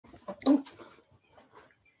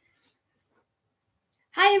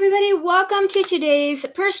everybody, welcome to today's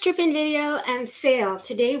Burch Trippin video and sale.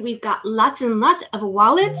 Today we've got lots and lots of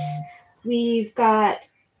wallets. We've got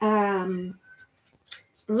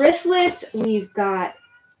wristlets, we've got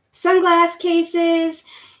sunglass cases,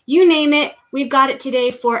 you name it. We've got it today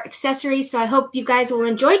for accessories, so I hope you guys will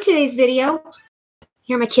enjoy today's video.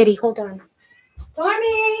 Here, my kitty, hold on.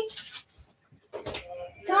 Dormy!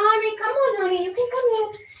 Dormy, come on, honey, you can come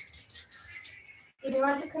in. You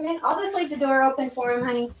want to come in? I'll just leave the door open for him,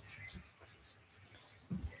 honey.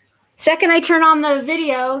 Second I turn on the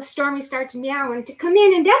video, Stormy starts meowing to come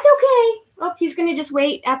in, and that's okay. Oh, he's going to just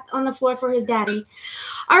wait on the floor for his daddy.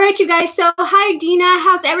 All right, you guys. So, hi, Dina.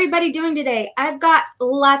 How's everybody doing today? I've got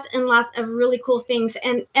lots and lots of really cool things,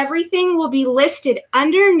 and everything will be listed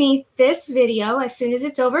underneath this video as soon as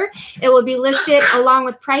it's over. It will be listed along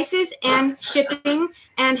with prices and shipping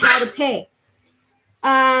and how to pay.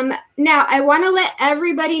 Now I want to let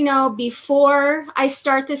everybody know before I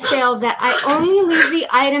start the sale that I only leave the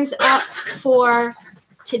items up for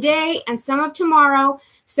today and some of tomorrow.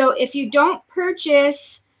 So if you don't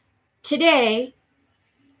purchase today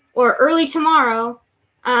or early tomorrow,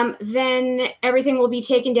 then everything will be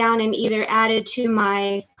taken down and either added to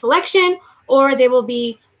my collection or they will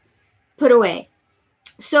be put away.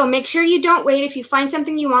 So make sure you don't wait. If you find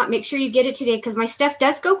something you want, make sure you get it today because my stuff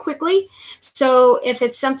does go quickly. So if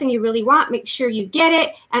it's something you really want, make sure you get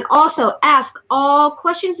it. And also ask all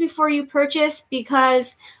questions before you purchase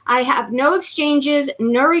because I have no exchanges,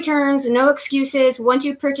 no returns, no excuses. Once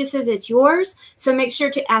you purchase it, it's yours. So make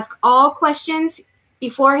sure to ask all questions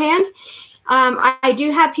beforehand. I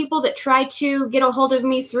do have people that try to get a hold of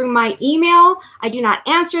me through my email. I do not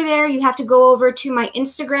answer there. You have to go over to my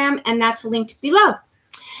Instagram, and that's linked below.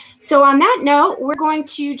 So on that note, we're going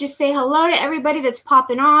to just say hello to everybody that's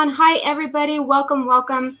popping on. Hi, everybody. Welcome,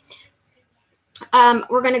 welcome.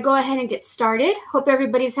 We're going to go ahead and get started. Hope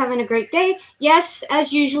everybody's having a great day. Yes,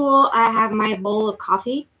 as usual, I have my bowl of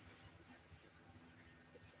coffee.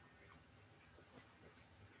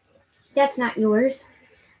 That's not yours.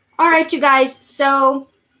 All right, you guys. So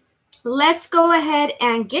let's go ahead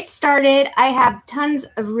and get started. I have tons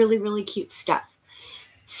of really, really cute stuff.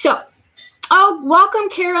 So, oh, welcome,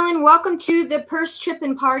 Carolyn. Welcome to the Burch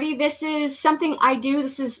Trippin party. This is something I do.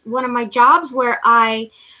 This is one of my jobs where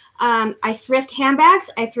I thrift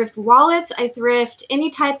handbags, I thrift wallets, I thrift any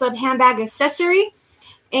type of handbag accessory,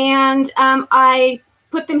 and I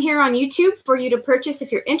put them here on YouTube for you to purchase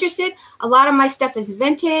if you're interested. A lot of my stuff is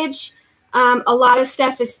vintage. A lot of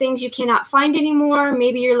stuff is things you cannot find anymore.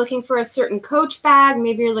 Maybe you're looking for a certain Coach bag.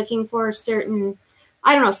 Maybe you're looking for a certain,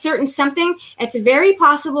 I don't know, certain something. It's very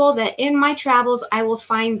possible that in my travels, I will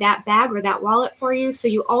find that bag or that wallet for you. So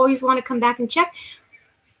you always want to come back and check.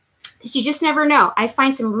 You just never know. I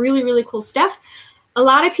find some really, really cool stuff. A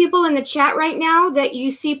lot of people in the chat right now that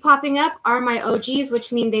you see popping up are my OGs,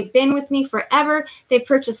 which mean they've been with me forever. They've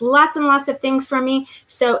purchased lots and lots of things from me.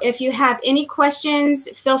 So if you have any questions,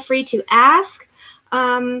 feel free to ask.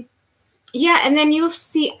 Yeah, and then you'll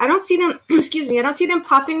see, I don't see them, excuse me, I don't see them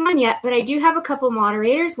popping on yet, but I do have a couple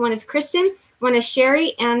moderators. One is Kristen, one is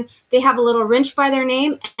Sherry, and they have a little wrench by their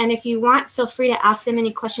name. And if you want, feel free to ask them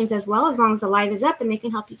any questions as well, as long as the live is up and they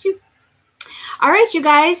can help you too. All right, you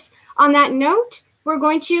guys, on that note, we're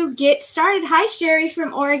going to get started. Hi, Sherry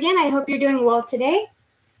from Oregon. I hope you're doing well today.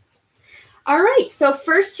 All right, so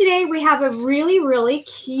first today we have a really, really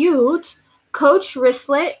cute Coach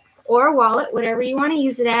wristlet or wallet, whatever you want to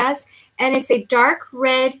use it as. And it's a dark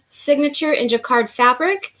red signature in jacquard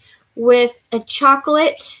fabric with a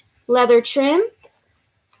chocolate leather trim.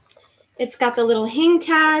 It's got the little hang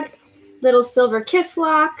tag, little silver kiss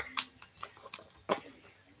lock,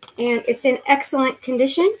 and it's in excellent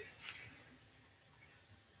condition.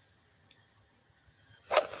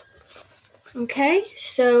 Okay,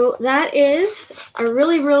 so that is a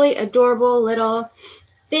really, really adorable little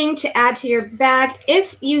thing to add to your bag.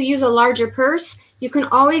 If you use a larger purse, you can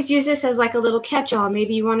always use this as like a little catch-all.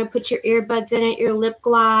 Maybe you want to put your earbuds in it, your lip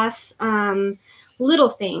gloss, little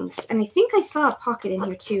things. And I think I saw a pocket in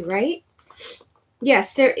here too, right?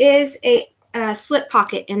 Yes, there is a slip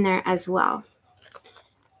pocket in there as well.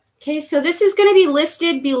 Okay, so this is going to be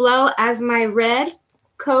listed below as my red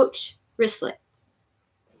Coach wristlet.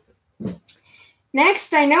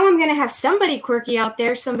 Next, I know I'm going to have somebody quirky out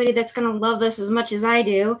there, somebody that's going to love this as much as I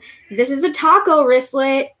do. This is a taco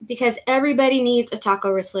wristlet because everybody needs a taco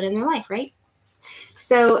wristlet in their life, right?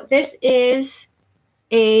 So this is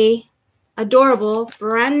a adorable,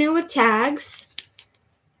 brand new with tags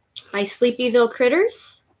by Sleepyville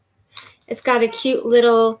Critters. It's got a cute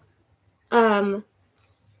little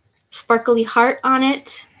sparkly heart on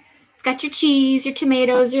it. It's got your cheese, your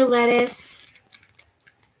tomatoes, your lettuce.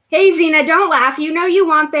 Hey, Zena, don't laugh. You know you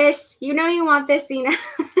want this. You know you want this, Zena.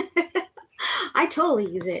 I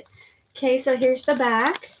totally use it. Okay, so here's the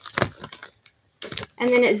back. And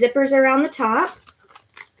then it zippers around the top.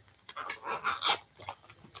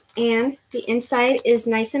 And the inside is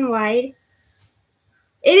nice and wide.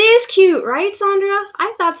 It is cute, right, Sandra?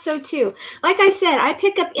 I thought so too. Like I said, I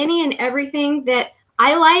pick up any and everything that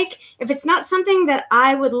I like. If it's not something that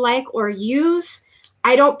I would like or use,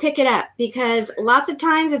 I don't pick it up, because lots of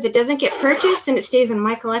times if it doesn't get purchased and it stays in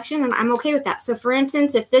my collection, then I'm okay with that. So for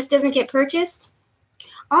instance, if this doesn't get purchased,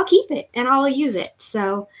 I'll keep it and I'll use it.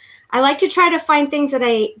 So I like to try to find things that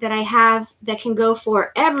I have that can go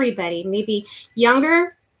for everybody. Maybe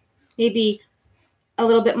younger, maybe a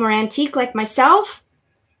little bit more antique like myself.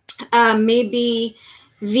 Maybe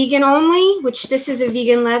vegan only, which this is a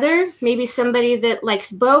vegan leather. Maybe somebody that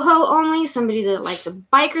likes boho only, somebody that likes a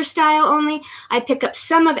biker style only. I pick up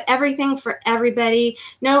some of everything for everybody.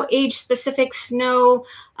 No age specifics, no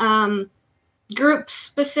group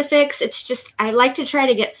specifics. It's just, I like to try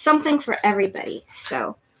to get something for everybody.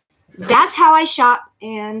 So that's how I shop,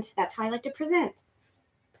 and that's how I like to present.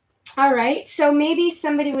 All right, so maybe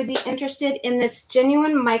somebody would be interested in this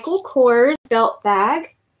genuine Michael Kors belt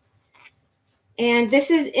bag. And this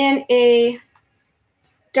is in a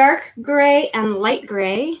dark gray and light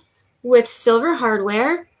gray with silver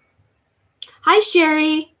hardware. Hi,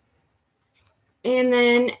 Sherry. And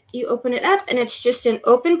then you open it up, and it's just an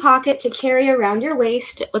open pocket to carry around your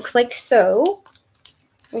waist. It looks like so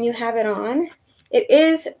when you have it on. It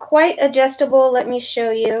is quite adjustable. Let me show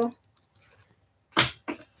you.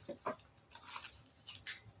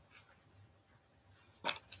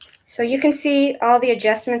 So you can see all the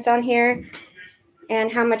adjustments on here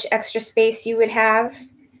and how much extra space you would have.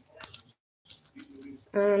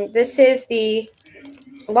 This is the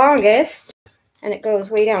longest, and it goes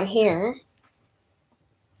way down here.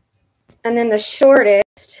 And then the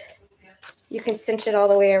shortest, you can cinch it all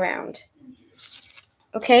the way around.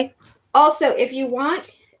 Okay? Also, if you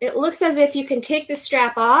want, it looks as if you can take the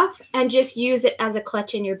strap off and just use it as a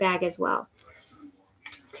clutch in your bag as well.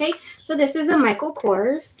 Okay? So this is a Michael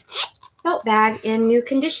Kors belt bag in new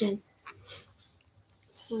condition.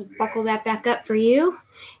 Just buckle that back up for you.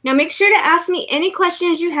 Now make sure to ask me any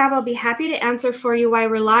questions you have. I'll be happy to answer for you while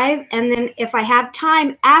we're live. And then if I have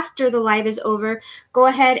time after the live is over, go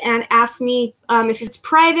ahead and ask me. If it's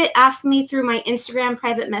private, ask me through my Instagram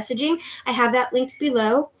private messaging. I have that linked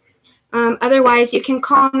below. Otherwise, you can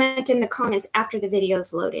comment in the comments after the video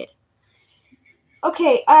is loaded.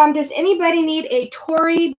 Okay, does anybody need a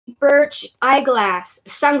Tory Burch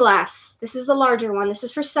sunglass? This is the larger one. This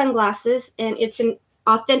is for sunglasses, and it's an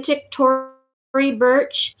authentic Tory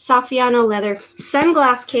Burch Saffiano leather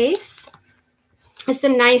sunglass case. It's a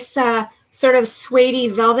nice sort of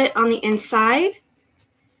suede velvet on the inside.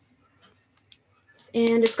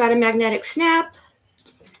 And it's got a magnetic snap.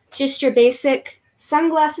 Just your basic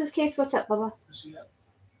sunglasses case. What's up, Bubba?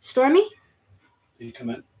 Stormy? Can you come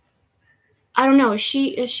in? I don't know. Is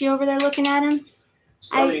she over there looking at him?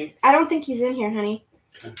 I don't think he's in here, honey.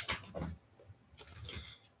 Okay.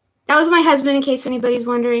 That was my husband, in case anybody's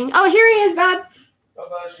wondering. Oh, here he is, Bob.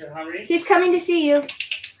 Bubba, you hungry? He's coming to see you.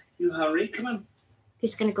 You hungry? Come on.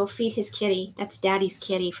 He's going to go feed his kitty. That's Daddy's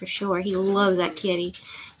kitty for sure. He loves that kitty.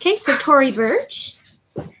 Okay, so Tory Burch.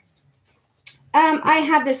 I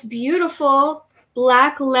have this beautiful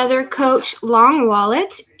black leather Coach long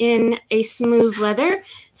wallet in a smooth leather,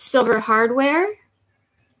 silver hardware.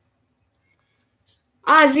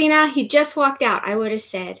 Zena, he just walked out, I would have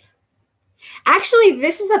said. Actually,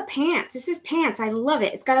 this is a pants. This is pants. I love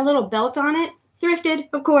it. It's got a little belt on it. Thrifted,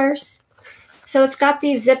 of course. So it's got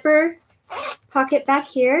the zipper pocket back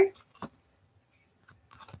here.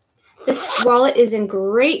 This wallet is in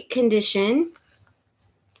great condition.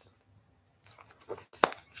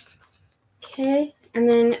 Okay, and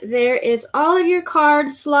then there is all of your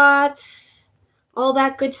card slots, all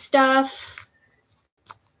that good stuff.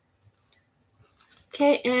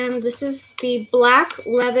 Okay, and this is the black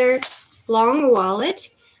leather long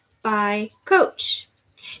wallet by Coach.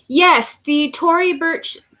 Yes, the Tory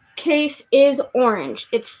Burch case is orange.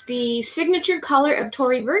 It's the signature color of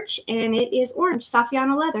Tory Burch, and it is orange,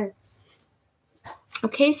 Saffiano leather.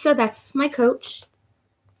 Okay, so that's my Coach.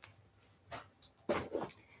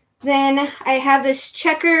 Then I have this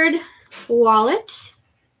checkered wallet,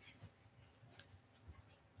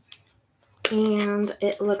 and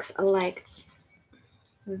it looks like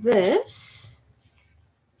this.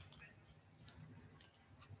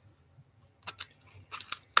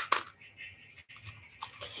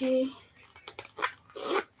 Okay.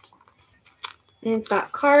 And it's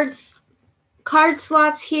got card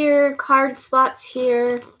slots here, card slots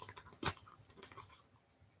here.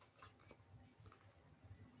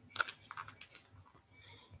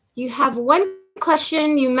 You have one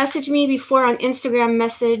question. You messaged me before on Instagram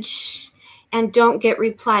message and don't get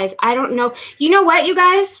replies. I don't know. You know what, you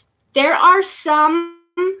guys? There are some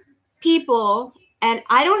people, and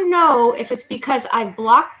I don't know if it's because I've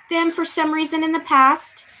blocked them for some reason in the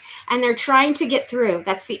past and they're trying to get through.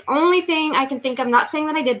 That's the only thing I can think. I'm not saying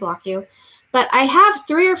that I did block you, but I have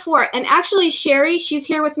 3 or 4. And actually, Sherry, she's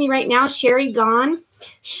here with me right now. Sherry Gone.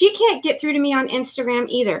 She can't get through to me on Instagram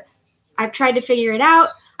either. I've tried to figure it out.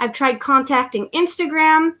 I've tried contacting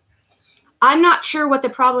Instagram. I'm not sure what the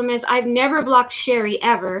problem is. I've never blocked Sherry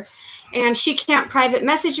ever. And she can't private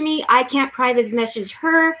message me. I can't private message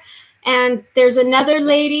her. And there's another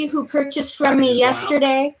lady who purchased from me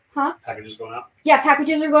yesterday. Huh? Packages going out? Yeah,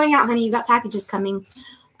 packages are going out, honey. You got packages coming.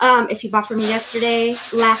 If you bought from me yesterday,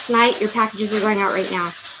 last night, your packages are going out right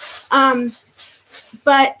now.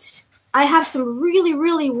 But I have some really,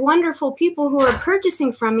 really wonderful people who are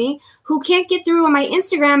purchasing from me who can't get through on my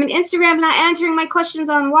Instagram, and Instagram's not answering my questions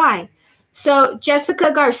on why. So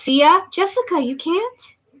Jessica Garcia. Jessica, you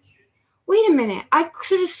can't? Wait a minute. I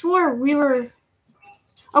could have swore we were...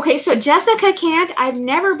 Okay, so Jessica can't. I've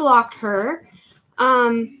never blocked her.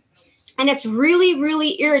 And it's really,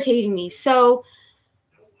 really irritating me. So,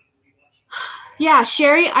 yeah,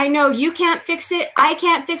 Sherry, I know you can't fix it. I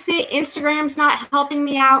can't fix it. Instagram's not helping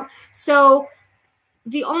me out. So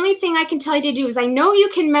the only thing I can tell you to do is I know you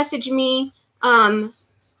can message me on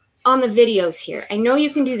the videos here. I know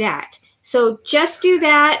you can do that. So just do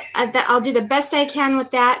that. I'll do the best I can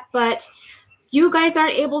with that. But you guys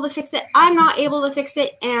aren't able to fix it. I'm not able to fix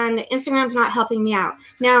it. And Instagram's not helping me out.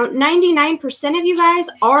 Now, 99% of you guys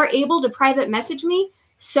are able to private message me.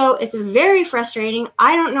 So it's very frustrating.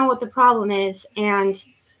 I don't know what the problem is. And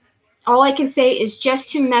all I can say is just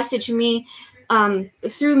to message me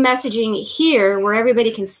through messaging here where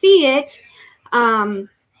everybody can see it.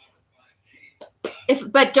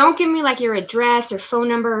 But don't give me like your address or phone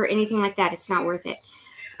number or anything like that. It's not worth it.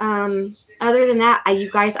 Other than that, you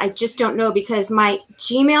guys, I just don't know because my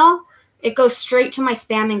Gmail, it goes straight to my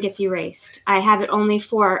spam and gets erased. I have it only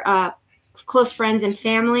for close friends and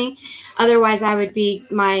family. Otherwise, I would be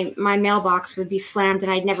my mailbox would be slammed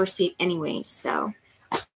and I'd never see it anyways. So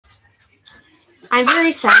I'm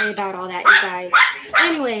very sorry about all that, you guys.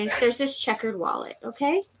 Anyways, there's this checkered wallet,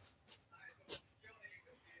 okay?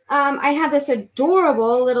 I have this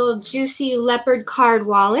adorable little juicy leopard card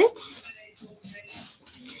wallet.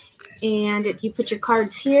 And you put your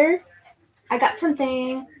cards here. I got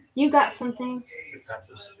something. You got something.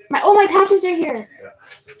 My patches are here. Yeah.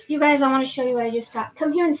 You guys, I want to show you what I just got.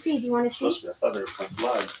 Come here and see. Do you want to see? I thought it was my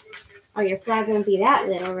flag. Oh, your flag won't be that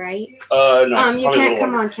little, right? No. You can't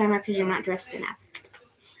come on camera because you're not dressed enough.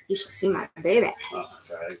 You should see my baby. Oh,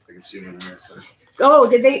 sorry. I can see you in here. So. Oh,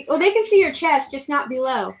 did they? Oh, they can see your chest, just not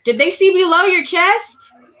below. Did they see below your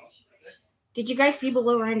chest? Did you guys see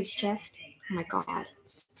below Randy's chest? Oh my God.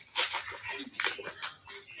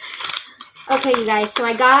 Okay, you guys, so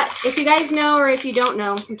I got, if you guys know or if you don't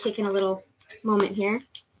know, I'm taking a little moment here.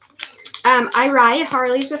 I ride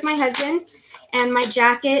Harleys with my husband, and my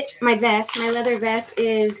jacket, my vest, my leather vest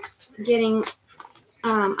is getting,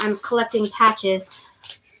 I'm collecting patches.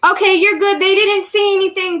 Okay, you're good. They didn't see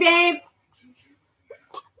anything, babe.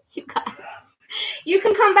 You guys, you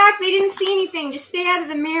can come back. They didn't see anything. Just stay out of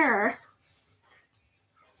the mirror.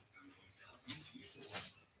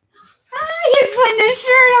 He's putting his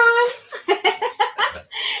shirt on.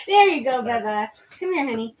 There you go, Bubba. Come here,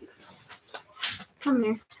 honey. Come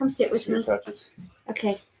here. Come sit with me.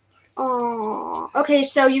 Okay. Oh. Okay,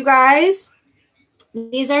 so you guys,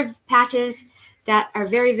 these are patches that are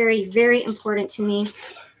very, very, very important to me.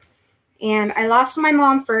 And I lost my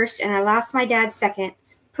mom first, and I lost my dad second.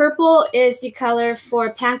 Purple is the color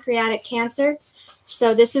for pancreatic cancer.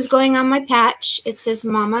 So this is going on my patch. It says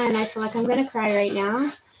Mama, and I feel like I'm going to cry right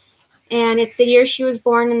now. And it's the year she was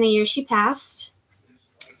born and the year she passed.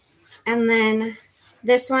 And then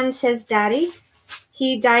this one says Daddy.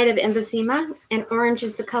 He died of emphysema, and orange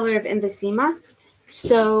is the color of emphysema.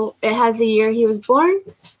 So it has the year he was born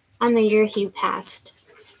and the year he passed.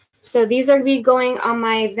 So these are be going on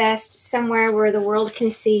my vest somewhere where the world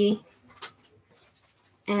can see.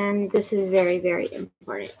 And this is very, very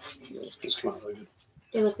important to me.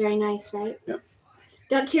 They look very nice, right? Yep.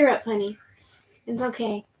 Don't tear up, honey. It's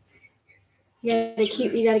okay. You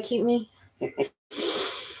gotta keep me.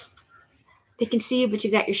 They can see you, but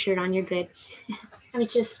you got your shirt on. You're good. I mean,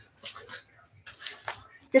 this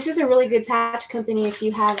is a really good patch company if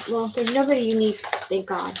you have, well, there's nobody you need, thank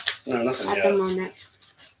God, at the moment.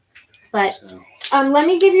 But let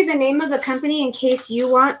me give you the name of the company in case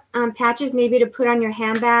you want patches maybe to put on your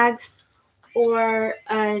handbags or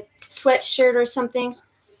a sweatshirt or something.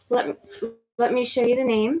 let me show you the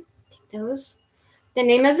name. Take those. The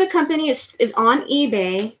name of the company is on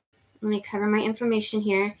eBay. Let me cover my information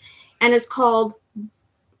here. And it's called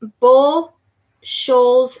Bull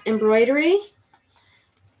Shoals Embroidery.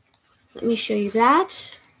 Let me show you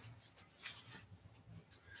that.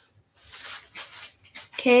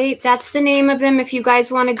 Okay, that's the name of them. If you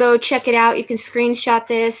guys want to go check it out, you can screenshot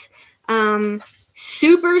this.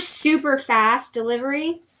 Super, super fast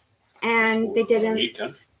delivery. And they did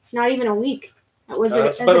not even a week.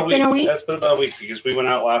 Has it been a week? That's been about a week because we went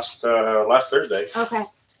out last Thursday. Okay.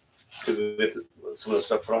 Because some of the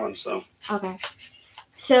stuff put on, so. Okay.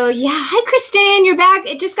 So, yeah. Hi, Kristen. Your bag,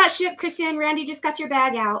 it just got shipped, Kristen. Randy just got your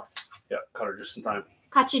bag out. Yeah, caught her just in time.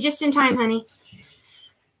 Caught you just in time, honey.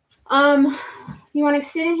 You want to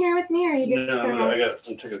sit in here with me, or are you just gonna... I'm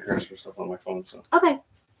taking care of some stuff on my phone, so. Okay.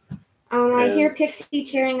 I hear Pixie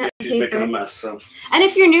tearing up she's paper. Making a mess, so. And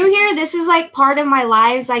if you're new here, this is like part of my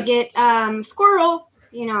lives. I get squirrel.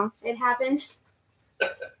 You know, it happens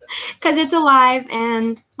because it's alive.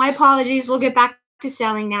 And my apologies. We'll get back to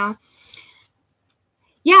selling now.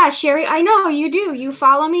 Yeah, Sherry, I know you do. You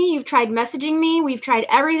follow me. You've tried messaging me. We've tried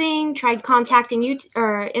everything. Tried contacting you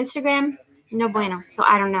or Instagram. No bueno. So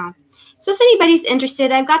I don't know. So if anybody's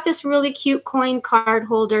interested, I've got this really cute coin card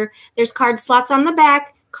holder. There's card slots on the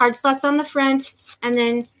back, card slots on the front, and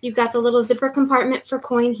then you've got the little zipper compartment for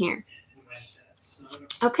coin here.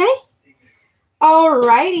 Okay.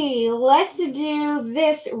 Alrighty, let's do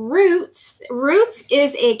this. Roots. Roots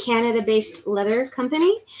is a Canada-based leather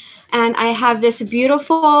company. And I have this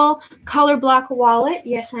beautiful color block wallet.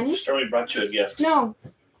 Yes, honey? Stormy brought you a gift. No.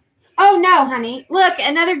 Oh, no, honey. Look,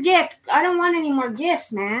 another gift. I don't want any more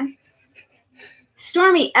gifts, man.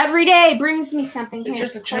 Stormy every day brings me something here. It's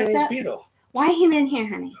just a Chinese beetle. Why him in here,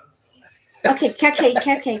 honey? Okay,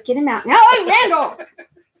 get him out. No, hey, Randall!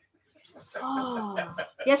 Oh,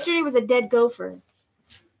 yesterday was a dead gopher.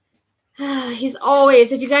 He's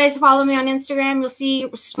always, if you guys follow me on Instagram, you'll see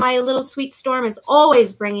my little sweet Storm is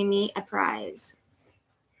always bringing me a prize.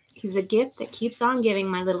 He's a gift that keeps on giving,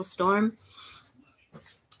 my little Storm.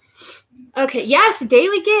 Okay, yes,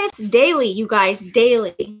 daily gifts. Daily, you guys,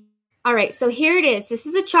 daily. All right, so here it is. This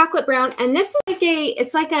is a chocolate brown, and this is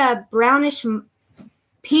it's like a brownish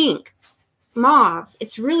pink mauve.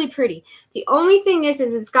 It's really pretty. The only thing is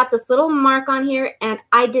it's got this little mark on here, and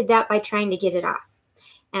I did that by trying to get it off,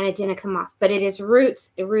 and it didn't come off. But it is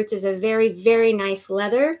Roots. The Roots is a very, very nice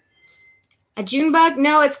leather. A June bug?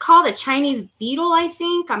 No, it's called a Chinese beetle, I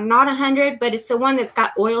think. I'm not 100, but it's the one that's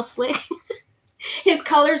got oil slick. His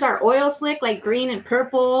colors are oil slick, like green and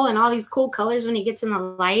purple, and all these cool colors when he gets in the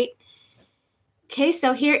light. Okay,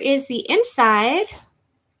 so here is the inside.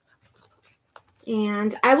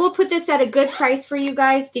 And I will put this at a good price for you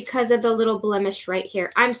guys because of the little blemish right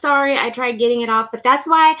here. I'm sorry, I tried getting it off, but that's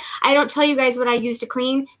why I don't tell you guys what I use to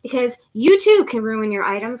clean, because you too can ruin your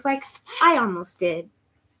items like I almost did.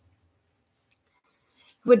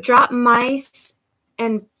 Would drop mice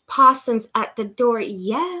and possums at the door.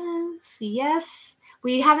 Yes, yes.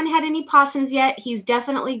 We haven't had any possums yet. He's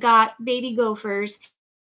definitely got baby gophers.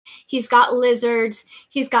 He's got lizards.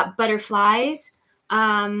 He's got butterflies.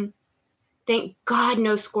 Thank God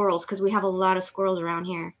no squirrels, because we have a lot of squirrels around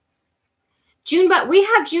here. June bug. We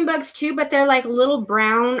have June bugs too, but they're like little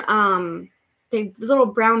brown, little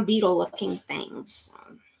brown beetle looking things.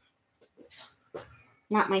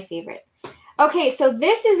 Not my favorite. Okay, so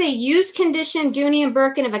this is a used condition Dooney and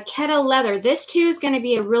Birkin of Aketa leather. This too is going to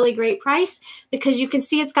be a really great price because you can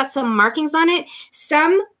see it's got some markings on it.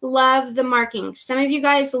 Some love the marking. Some of you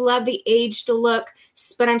guys love the aged look,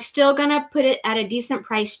 but I'm still going to put it at a decent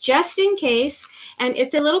price just in case. And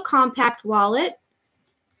it's a little compact wallet.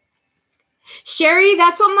 Sherry,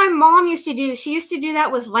 that's what my mom used to do. She used to do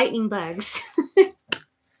that with lightning bugs.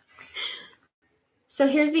 So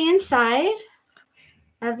here's the inside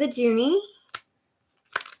of the Dooney.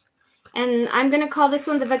 And I'm going to call this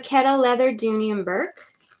one the Vaqueta Leather Dooney and Burke.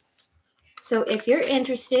 So if you're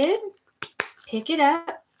interested, pick it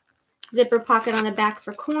up. Zipper pocket on the back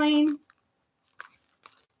for coin.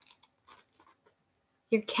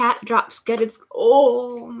 Your cat drops good. It's,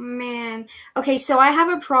 oh man. Okay, so I have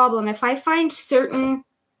a problem. If I find certain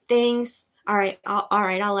things, I'll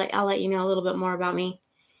let you know a little bit more about me.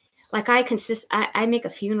 Like I make a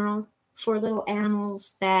funeral for little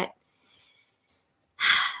animals that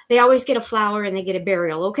they always get a flower and they get a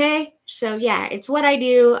burial, okay? So, yeah, it's what I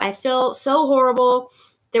do. I feel so horrible.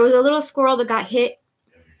 There was a little squirrel that got hit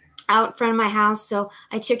out in front of my house, so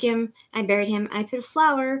I took him, I buried him, and I put a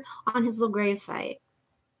flower on his little gravesite.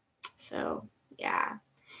 So, yeah.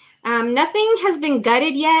 Nothing has been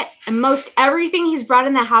gutted yet, and most everything he's brought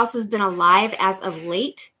in the house has been alive as of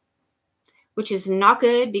late. which is not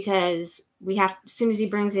good because we have, as soon as he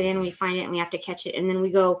brings it in, we find it and we have to catch it, and then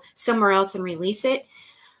we go somewhere else and release it.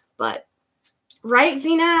 But right,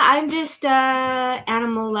 Zena, I'm just a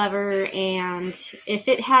animal lover, and if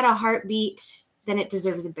it had a heartbeat, then it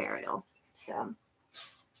deserves a burial. So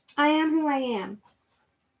I am who I am.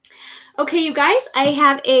 Okay, you guys, I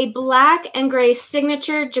have a black and gray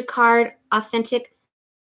signature jacquard authentic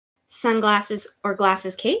sunglasses or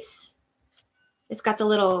glasses case. It's got the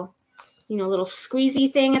little, little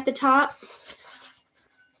squeezy thing at the top.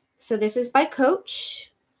 So this is by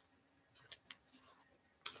Coach.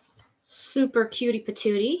 Super cutie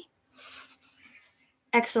patootie.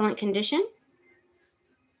 Excellent condition.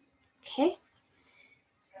 Okay.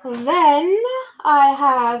 Then I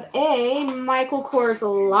have a Michael Kors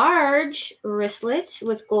large wristlet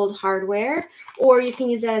with gold hardware, or you can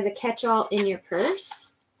use that as a catch-all in your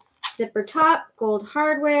purse. Zipper top, gold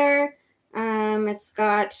hardware. It's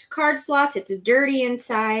got card slots. It's dirty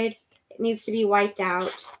inside. It needs to be wiped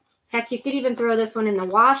out. Heck, you could even throw this one in the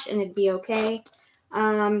wash and it'd be okay.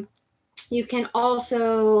 You can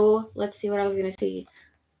also, let's see what I was going to say,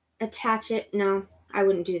 attach it. No, I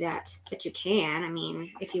wouldn't do that, but you can. I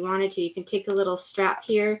mean, if you wanted to, you can take the little strap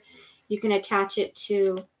here. You can attach it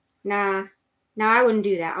to, no, I wouldn't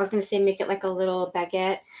do that. I was going to say make it like a little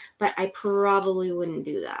baguette, but I probably wouldn't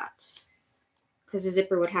do that because the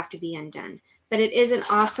zipper would have to be undone. But it is an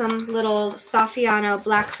awesome little Saffiano,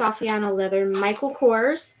 black Saffiano leather Michael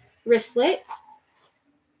Kors wristlet.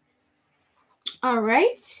 All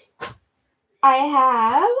right. I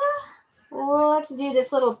have, well, let's do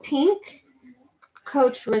this little pink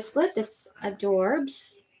Coach wristlet that's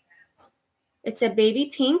adorbs. It's a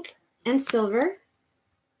baby pink and silver.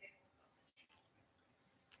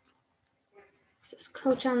 This is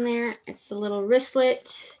Coach on there. It's the little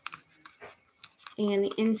wristlet. And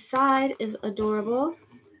the inside is adorable.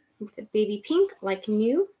 With the baby pink, like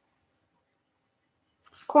new.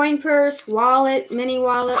 Coin purse, wallet, mini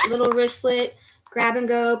wallet, little wristlet. Grab and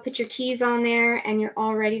go, put your keys on there, and you're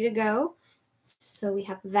all ready to go. So we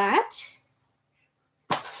have that.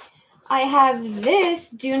 I have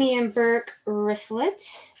this Dooney and Burke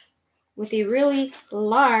wristlet with a really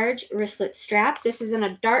large wristlet strap. This is in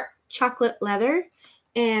a dark chocolate leather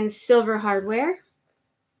and silver hardware.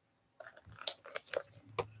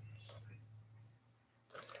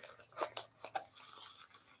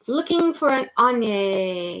 Looking for an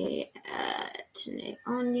Anye.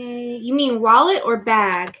 You mean wallet or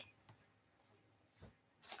bag?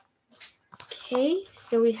 Okay,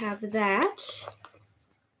 so we have that.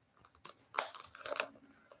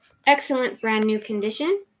 Excellent brand new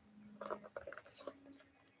condition.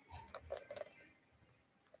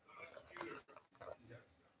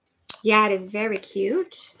 Yeah, it is very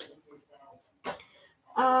cute.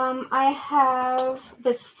 I have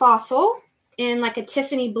this Fossil in like a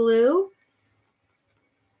Tiffany blue.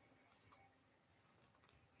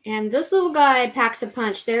 And this little guy packs a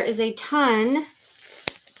punch. There is a ton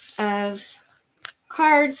of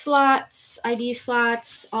card slots, ID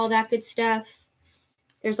slots, all that good stuff.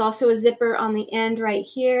 There's also a zipper on the end right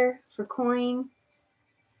here for coin.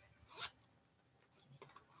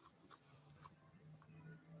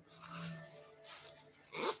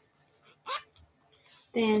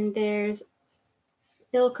 Then there's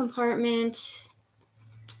bill compartment.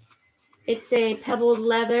 It's a pebbled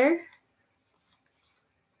leather.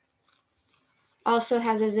 Also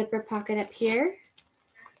has a zipper pocket up here.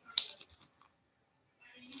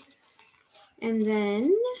 And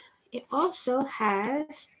then it also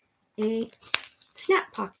has a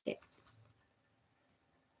snap pocket.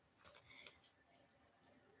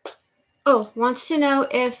 Oh, wants to know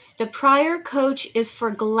if the prior Coach is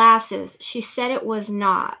for glasses. She said it was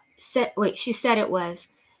not. She said it was.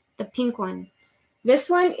 The pink one. This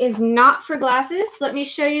one is not for glasses. Let me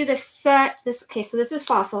show you the set. Okay, so this is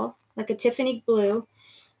Fossil, like a Tiffany blue.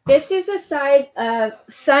 This is the size of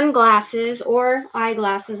sunglasses or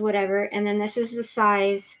eyeglasses, whatever. And then this is the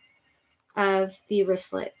size of the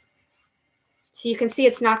wristlet. So you can see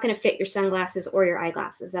it's not going to fit your sunglasses or your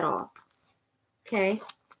eyeglasses at all. Okay.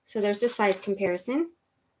 So there's the size comparison.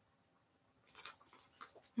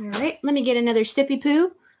 All right, let me get another sippy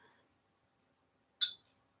poo.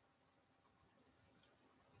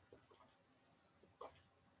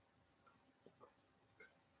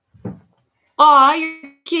 Aw,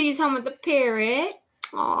 your kitty's home with the parrot.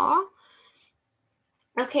 Aw.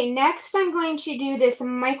 Okay, next I'm going to do this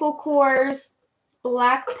Michael Kors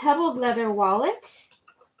black pebbled leather wallet.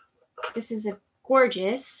 This is a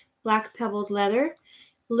gorgeous black pebbled leather.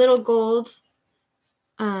 Little gold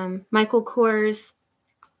Michael Kors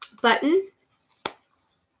button.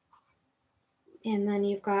 And then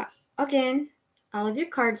you've got again, all of your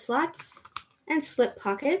card slots and slip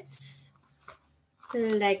pockets,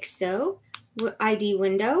 like so. ID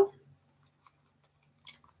window.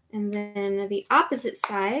 And then the opposite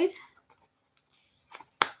side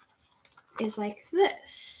is like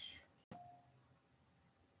this.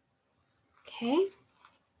 Okay.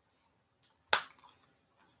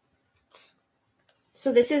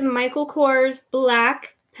 So this is Michael Kors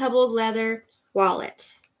black pebbled leather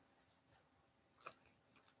wallet.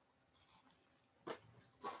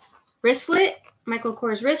 Wristlet, Michael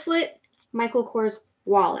Kors wristlet, Michael Kors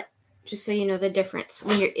wallet. Just so you know the difference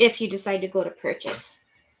when if you decide to go to purchase.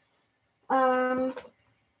 Then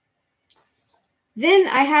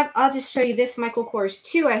I'll just show you this Michael Kors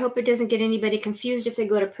too. I hope it doesn't get anybody confused if they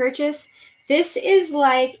go to purchase. This is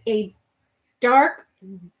like a dark,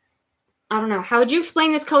 I don't know, how would you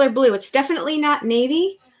explain this color blue? It's definitely not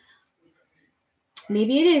navy.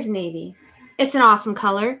 Maybe it is navy. It's an awesome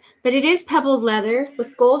color, but it is pebbled leather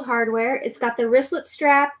with gold hardware. It's got the wristlet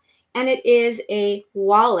strap, and it is a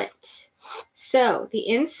wallet. So the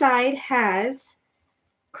inside has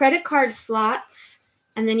credit card slots,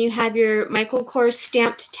 and then you have your Michael Kors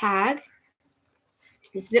stamped tag,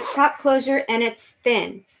 zip top closure, and it's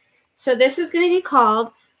thin. So this is going to be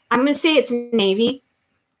called, I'm going to say it's navy.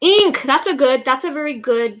 Ink. That's a very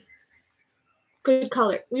good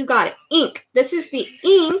color. You got it. Ink. This is the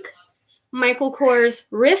ink Michael Kors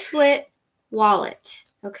wristlet wallet.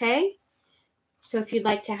 Okay? So if you'd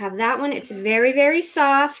like to have that one, it's very, very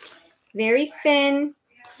soft, very thin,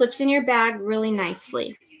 slips in your bag really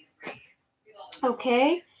nicely.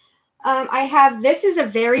 Okay? This is a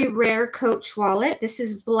very rare Coach wallet. This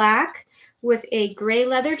is black with a gray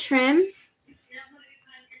leather trim.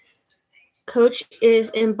 Coach is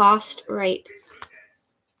embossed right.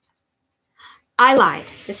 I lied.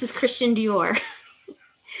 This is Christian Dior.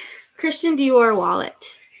 Christian Dior wallet.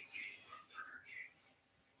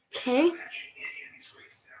 Okay.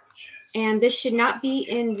 And this should not be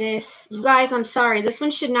in this. You guys, I'm sorry. This one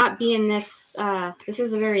should not be in this. This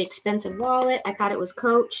is a very expensive wallet. I thought it was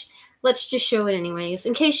Coach. Let's just show it anyways,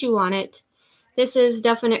 in case you want it. This is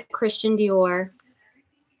definite Christian Dior.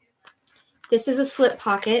 This is a slip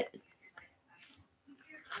pocket.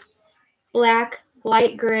 Black,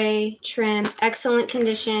 light gray trim, excellent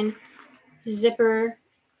condition. Zipper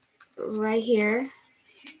right here.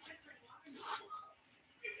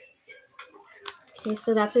 Okay,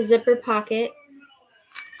 so that's a zipper pocket.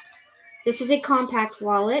 This is a compact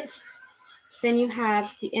wallet. Then you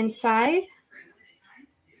have the inside.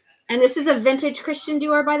 And this is a vintage Christian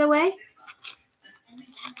Dior, by the way.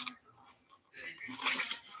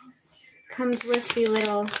 Comes with the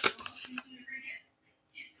little...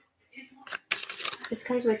 This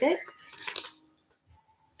comes with it.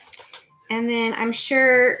 And then I'm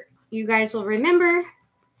sure you guys will remember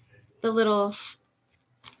the little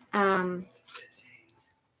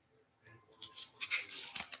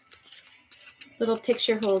little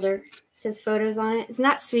picture holder. It says photos on it. Isn't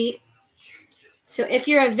that sweet? So if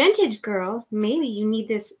you're a vintage girl, maybe you need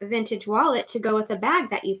this vintage wallet to go with a bag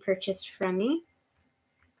that you purchased from me.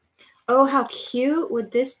 Oh, how cute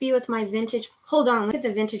would this be with my vintage... Hold on, look at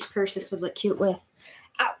the vintage purse this would look cute with.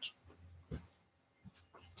 Ouch.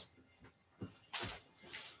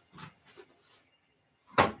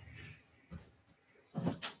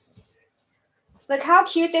 Look how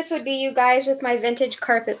cute this would be, you guys, with my vintage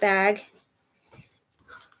carpet bag.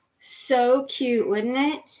 So cute, wouldn't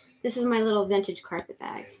it? This is my little vintage carpet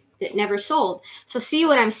bag that never sold. So see,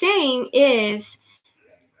 what I'm saying is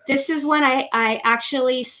this is one I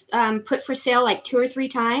actually put for sale like 2 or 3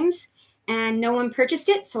 times, and no one purchased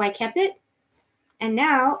it, so I kept it. And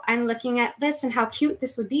now I'm looking at this and how cute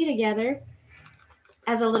this would be together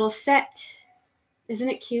as a little set. Isn't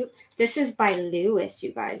it cute? This is by Lewis,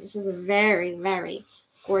 you guys. This is a very, very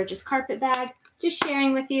gorgeous carpet bag. Just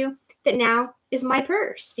sharing with you that now is my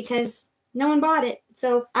purse because no one bought it.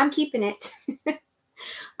 So I'm keeping it.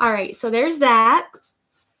 All right, so there's that.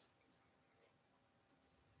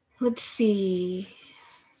 Let's see.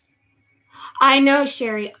 I know,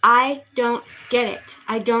 Sherry. I don't get it.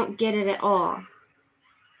 I don't get it at all.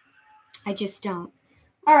 I just don't.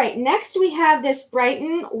 All right, next we have this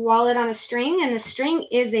Brighton wallet on a string, and the string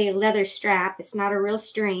is a leather strap. It's not a real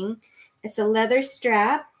string. It's a leather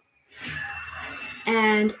strap,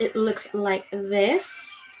 and it looks like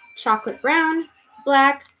this. Chocolate brown,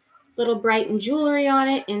 black, little Brighton jewelry on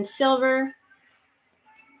it in silver.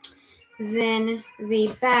 Then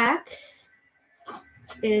the back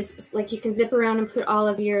is like you can zip around and put all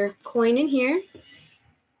of your coin in here.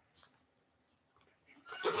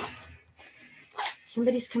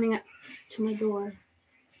 Somebody's coming up to my door.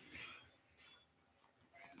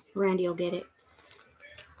 Randy will get it.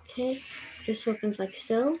 Okay, just opens like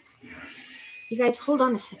so. You guys, hold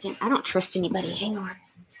on a second. I don't trust anybody. Hang on.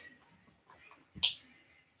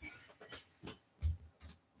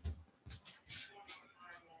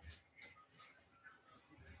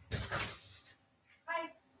 Hi.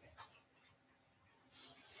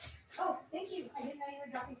 Oh, thank you. I didn't know you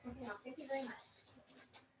were dropping something off. Thank you very much.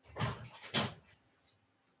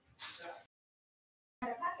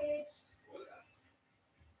 Got a package.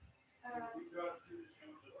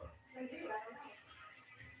 So you, I don't know.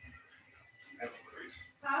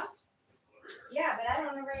 Huh? Yeah, but I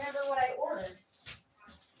don't remember what I ordered.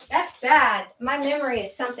 That's bad. My memory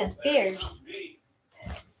is something fierce.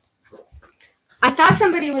 I thought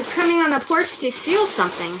somebody was coming on the porch to steal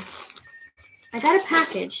something. I got a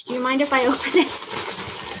package. Do you mind if I open it?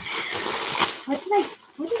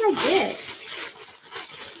 What did I get?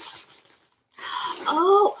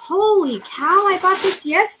 Oh, holy cow. I bought this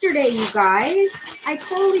yesterday, you guys. I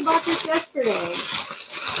totally bought this yesterday.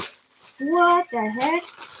 What the heck?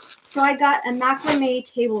 So I got a macrame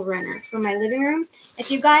table runner for my living room.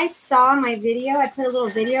 If you guys saw my video, I put a little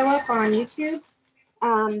video up on YouTube.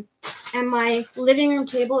 And my living room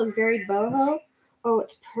table is very boho. Oh,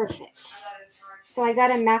 it's perfect. So I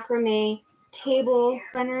got a macrame table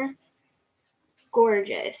runner.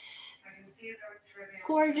 Gorgeous.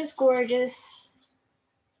 Gorgeous, gorgeous.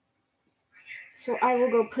 So I will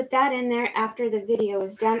go put that in there after the video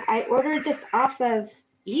is done. I ordered this off of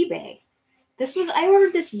eBay. I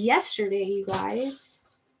ordered this yesterday, you guys.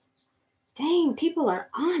 Dang, people are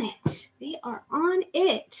on it. They are on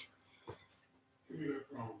it.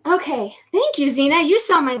 Okay, thank you, Zena. You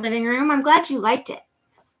saw my living room. I'm glad you liked it.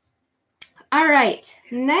 All right,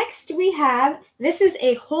 next we have, this is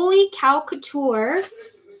a Holy Cow Couture.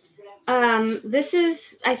 This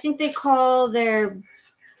is, I think they call their,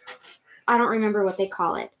 I don't remember what they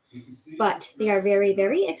call it, but they are very,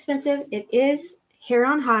 very expensive. It is hair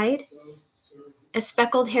on hide, a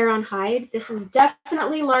speckled hair on hide. This is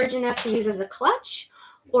definitely large enough to use as a clutch,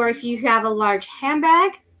 or if you have a large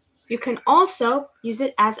handbag, you can also use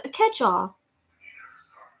it as a catch-all.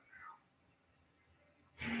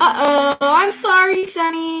 Uh-oh, I'm sorry,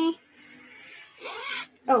 Sunny.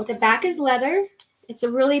 Oh, the back is leather. It's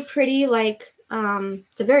a really pretty, it's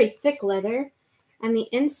a very thick leather. And the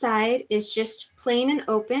inside is just plain and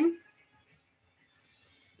open.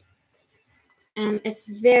 And it's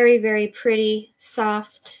very, very pretty,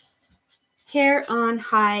 soft hair on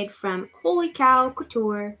hide from Holy Cow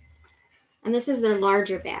Couture. And this is their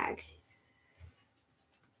larger bag.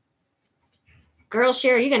 Girl,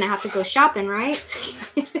 Sherry, you're going to have to go shopping, right?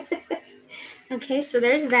 Okay, so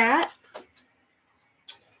there's that.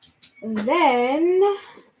 Then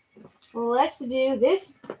let's do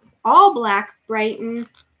this all black Brighton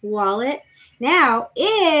wallet. Now,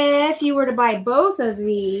 if you were to buy both of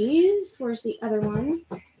these, where's the other one?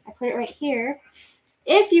 I put it right here.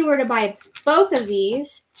 If you were to buy both of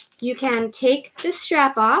these, you can take the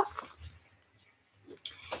strap off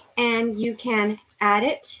and you can add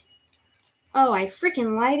it. Oh, I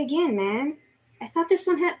freaking lied again, man. I thought this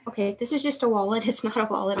one had, okay, this is just a wallet. It's not a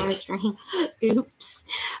wallet on a string. Oops.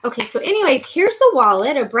 Okay, so anyways, here's the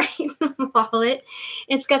wallet, a Brighton wallet.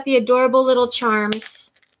 It's got the adorable little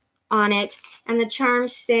charms on it. And the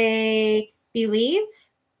charms say, believe,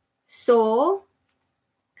 soul,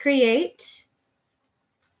 create.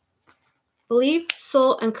 Believe,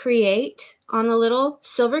 soul, and create on the little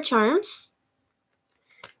silver charms.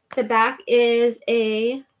 The back is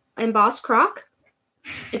a embossed croc.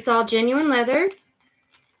 It's all genuine leather.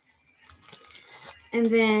 And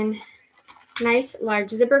then nice large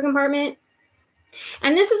zipper compartment.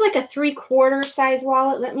 And this is like a 3/4 size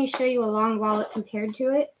wallet. Let me show you a long wallet compared to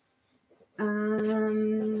it.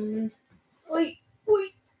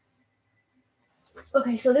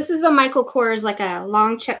 Okay, so this is a Michael Kors, like a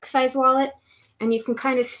long check size wallet. And you can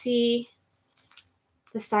kind of see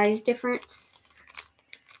the size difference.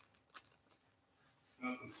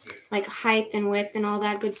 Like height and width and all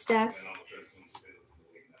that good stuff.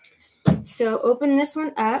 So open this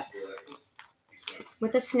one up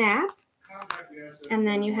with a snap. And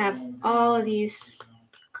then you have all of these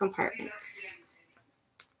compartments.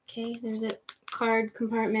 Okay, there's a card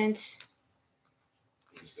compartment.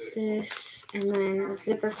 This, and then a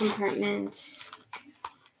zipper compartment.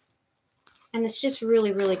 And it's just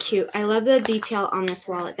really, really cute. I love the detail on this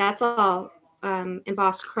wallet. That's all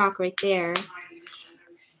embossed croc right there.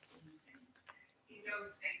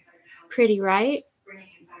 Pretty, right?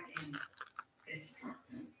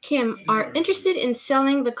 Kim, are interested in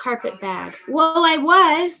selling the carpet bag. Well, I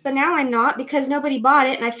was, but now I'm not because nobody bought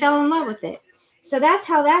it and I fell in love with it. So that's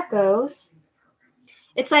how that goes.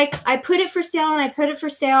 It's like I put it for sale and I put it for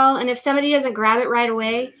sale, and if somebody doesn't grab it right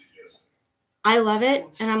away, I love it.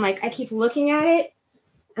 And I'm like, I keep looking at it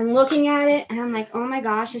and looking at it, and I'm like, oh my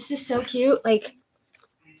gosh, this is so cute. Like,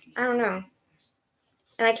 I don't know.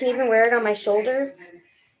 And I can even wear it on my shoulder.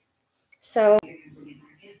 So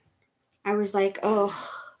I was like, oh,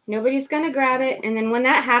 nobody's going to grab it. And then when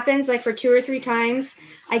that happens, like for 2 or 3 times,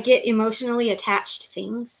 I get emotionally attached to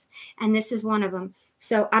things. And this is one of them.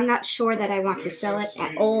 So I'm not sure that I want to sell it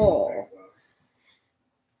at all.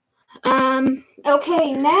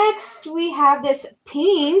 Okay, next we have this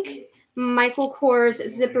pink Michael Kors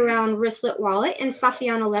zip around wristlet wallet in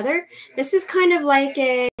Saffiano leather. This is kind of like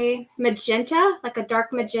a magenta, like a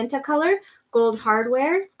dark magenta color, gold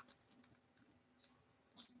hardware.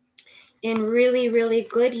 In really, really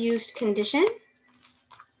good used condition.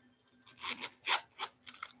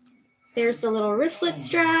 There's the little wristlet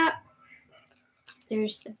strap.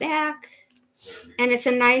 There's the back. And it's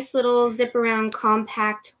a nice little zip around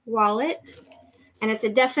compact wallet. And it's a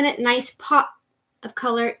definite nice pop of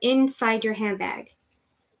color inside your handbag.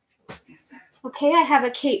 Okay, I have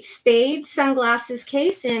a Kate Spade sunglasses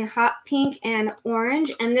case in hot pink and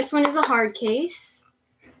orange. And this one is a hard case.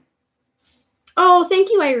 Oh, thank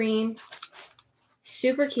you, Irene.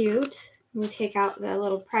 Super cute. Let me take out the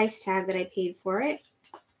little price tag that I paid for it.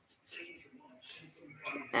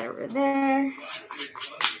 Put that over there.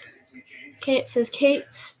 Okay, it says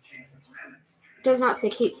Kate. Does not say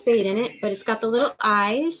Kate Spade in it, but it's got the little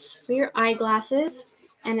eyes for your eyeglasses.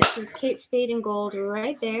 And it says Kate Spade in gold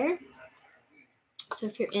right there. So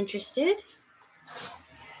if you're interested.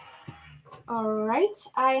 All right.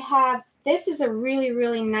 I have, this is a really,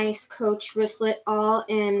 really nice Coach wristlet, all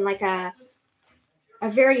in like a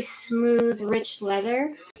very smooth, rich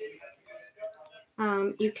leather.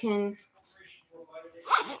 You can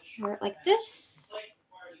wear it like this.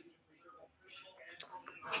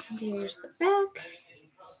 There's the back.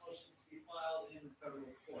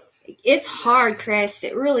 It's hard, Chris.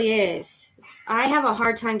 It really is. I have a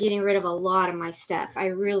hard time getting rid of a lot of my stuff. I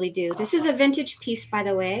really do. This is a vintage piece, by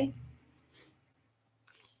the way.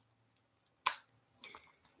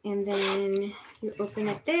 And then you open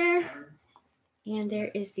it there. And there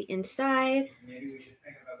is the inside.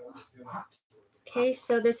 Okay,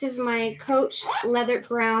 so this is my Coach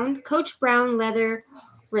Brown leather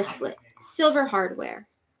wristlet. Silver hardware.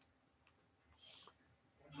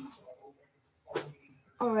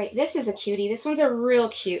 All right, this is a cutie. This one's a real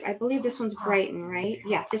cute. I believe this one's Brighton, right?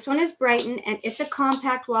 Yeah, this one is Brighton, and it's a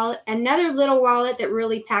compact wallet. Another little wallet that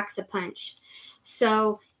really packs a punch.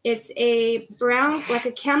 So it's a brown, like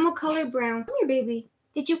a camel color brown. Come here, baby.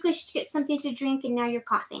 Did you just get something to drink and now you're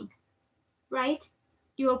coughing? Right?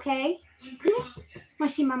 You okay? Come here. Want to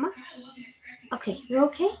see Mama? Okay, you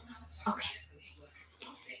okay? Okay.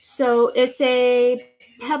 So it's a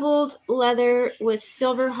pebbled leather with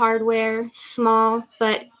silver hardware, small,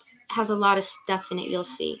 but has a lot of stuff in it, you'll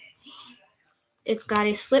see. It's got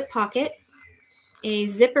a slip pocket, a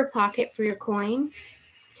zipper pocket for your coin,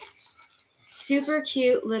 super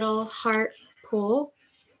cute little heart pull.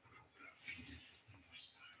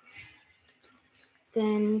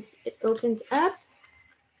 Then it opens up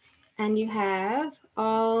and you have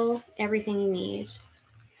everything you need,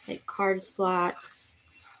 like card slots,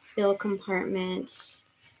 bill compartment.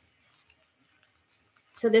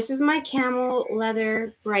 So this is my camel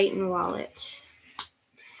leather Brighton wallet.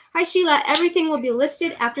 Hi Sheila, everything will be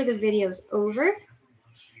listed after the video's over,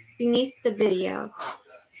 beneath the video.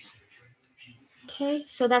 Okay,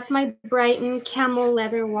 so that's my Brighton camel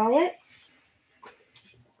leather wallet.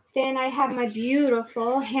 Then I have my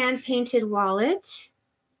beautiful hand-painted wallet.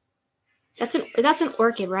 That's an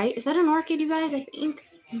orchid, right? Is that an orchid, you guys? I think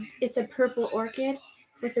it's a purple orchid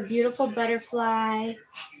with a beautiful butterfly.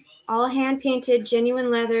 All hand-painted,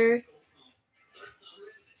 genuine leather.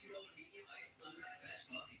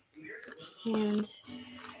 And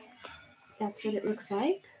that's what it looks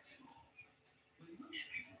like.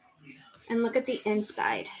 And look at the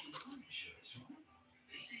inside.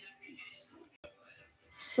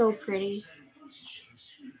 So pretty.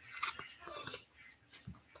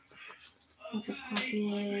 That's a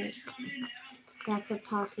pocket. That's a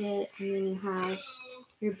pocket. And then you have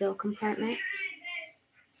your bill compartment.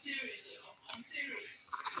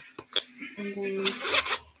 And then you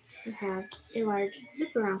have a large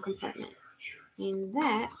zip around compartment. And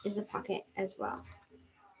that is a pocket as well.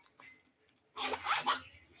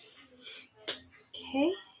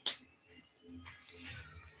 Okay.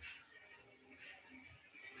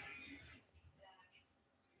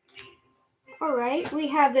 All right, we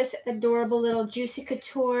have this adorable little Juicy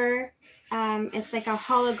Couture. It's like a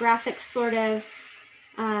holographic sort of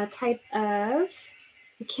type of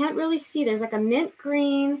You can't really see. There's like a mint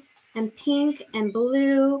green and pink and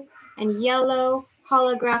blue and yellow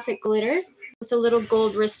holographic glitter with a little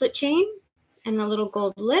gold wristlet chain and the little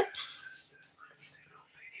gold lips.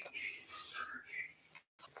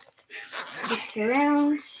 Loops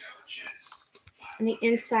around. And the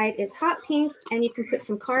inside is hot pink, and you can put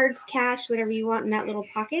some cards, cash, whatever you want in that little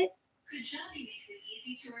pocket. Good job. He makes it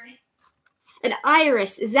easy to write. An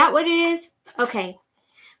iris, is that what it is? Okay.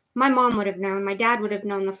 My mom would have known. My dad would have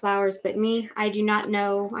known the flowers, but me, I do not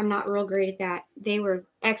know. I'm not real great at that. They were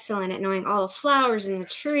excellent at knowing all the flowers and the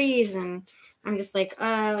trees, and I'm just like,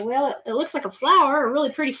 well, it looks like a flower, a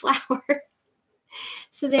really pretty flower.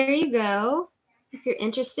 So there you go. If you're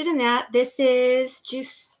interested in that, this is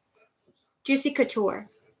Juicy Couture.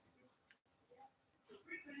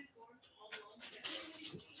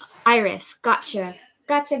 Iris, gotcha.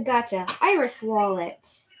 Gotcha. Iris wallet.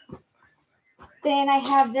 Then I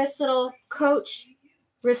have this little Coach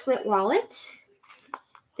wristlet wallet.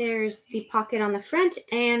 There's the pocket on the front,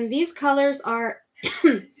 and these colors are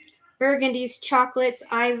burgundies, chocolates,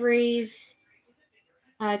 ivories,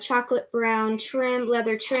 chocolate brown trim,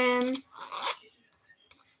 leather trim.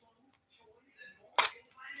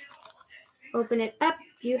 Open it up.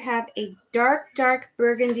 You have a dark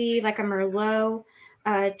burgundy, like a Merlot,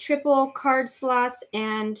 triple card slots,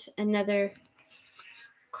 and another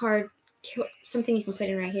card, something you can put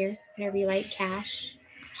in right here, whatever you like, cash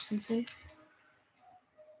or something.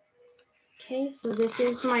 Okay, so this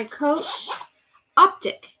is my Coach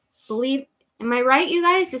Optic. Am I right, you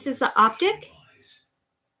guys? This is the Optic.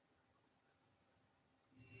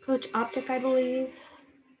 Coach Optic, I believe.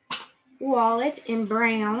 Wallet in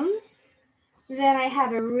brown. Then I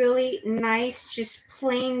have a really nice, just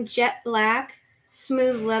plain jet black,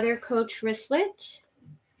 smooth leather Coach wristlet.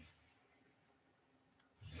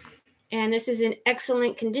 And this is in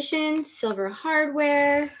excellent condition, silver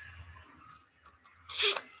hardware,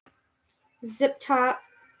 zip top,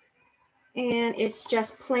 and it's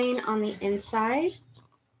just plain on the inside.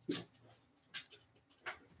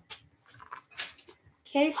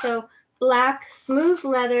 Okay, so black, smooth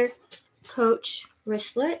leather Coach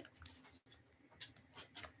wristlet.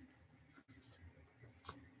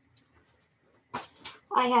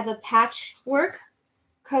 I have a patchwork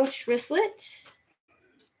Coach wristlet.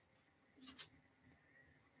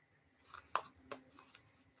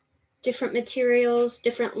 Different materials,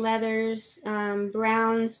 different leathers,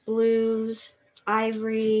 browns, blues,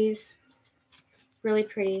 ivories. Really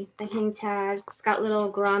pretty. The hang tag. It's got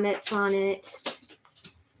little grommets on it.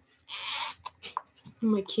 What's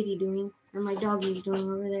my kitty doing? Or my doggy doing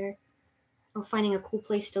over there? Oh, finding a cool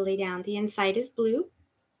place to lay down. The inside is blue.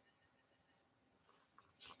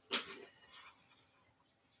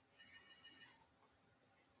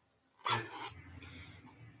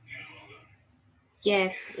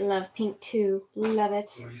 Yes, love pink too. Love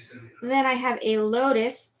it. Then I have a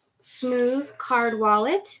Lotus smooth card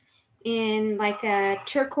wallet in like a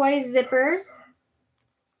turquoise zipper,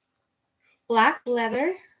 black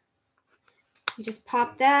leather. You just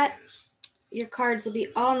pop that. Your cards will be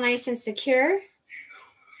all nice and secure.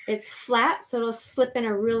 It's flat, so it'll slip in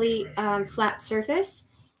a really flat surface.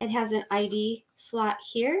 It has an ID slot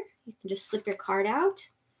here. You can just slip your card out.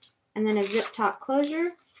 And then a zip top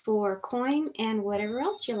closure for coin and whatever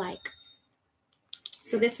else you like.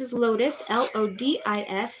 So this is Lotus,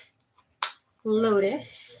 L-O-D-I-S,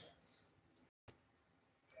 Lotus.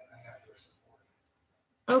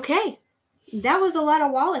 Okay, that was a lot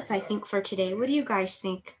of wallets, I think, for today. What do you guys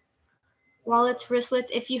think? Wallets, wristlets.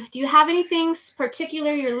 Do you have anything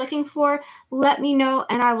particular you're looking for, let me know,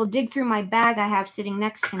 and I will dig through my bag I have sitting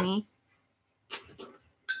next to me.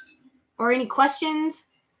 Or any questions?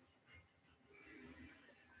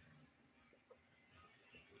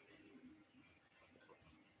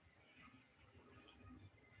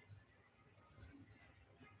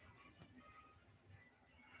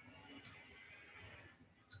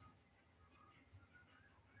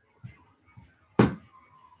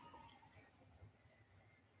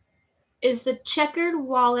 Is the checkered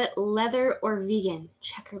wallet leather or vegan?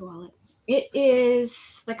 Checkered wallet. It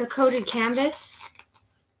is like a coated canvas.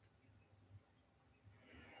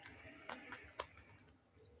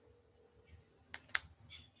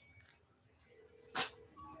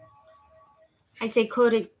 I'd say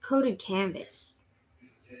coated canvas.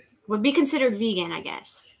 Would be considered vegan, I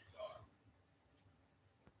guess.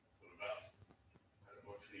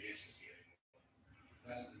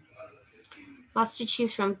 Lots to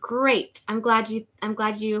choose from. Great. I'm glad you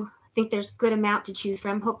think there's a good amount to choose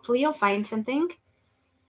from. Hopefully you'll find something.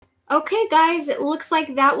 Okay, guys, it looks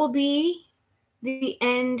like that will be the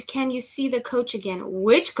end. Can you see the Coach again?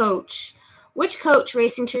 Which Coach? Which coach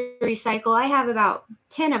racing to recycle? I have about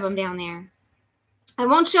 10 of them down there. I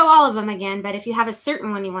won't show all of them again, but if you have a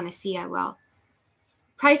certain one you want to see, I will.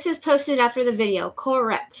 Prices posted after the video.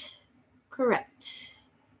 Correct. Correct.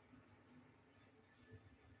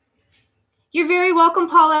 You're very welcome,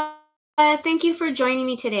 Paula. Thank you for joining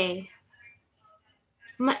me today.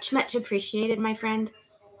 Much, much appreciated, my friend.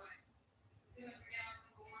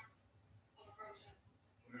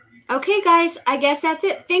 Okay, guys, I guess that's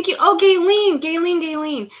it. Thank you. Oh,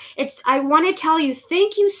 Gayleen. I want to tell you,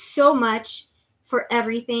 thank you so much for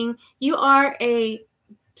everything. You are a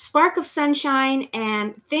spark of sunshine,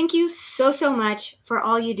 and thank you so, so much for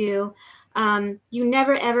all you do. You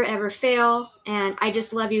never, ever, ever fail, and I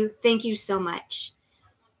just love you. Thank you so much.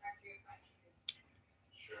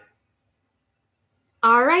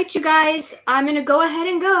 All right, you guys, I'm going to go ahead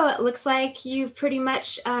and go. It looks like you've pretty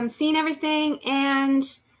much seen everything and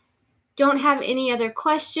don't have any other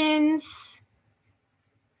questions.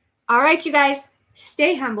 All right, you guys,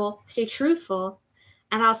 stay humble, stay truthful,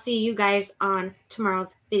 and I'll see you guys on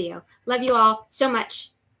tomorrow's video. Love you all so much.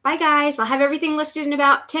 Bye, guys. I'll have everything listed in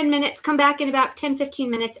about 10 minutes. Come back in about 10, 15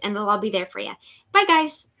 minutes, and it'll all be there for you. Bye,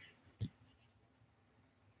 guys.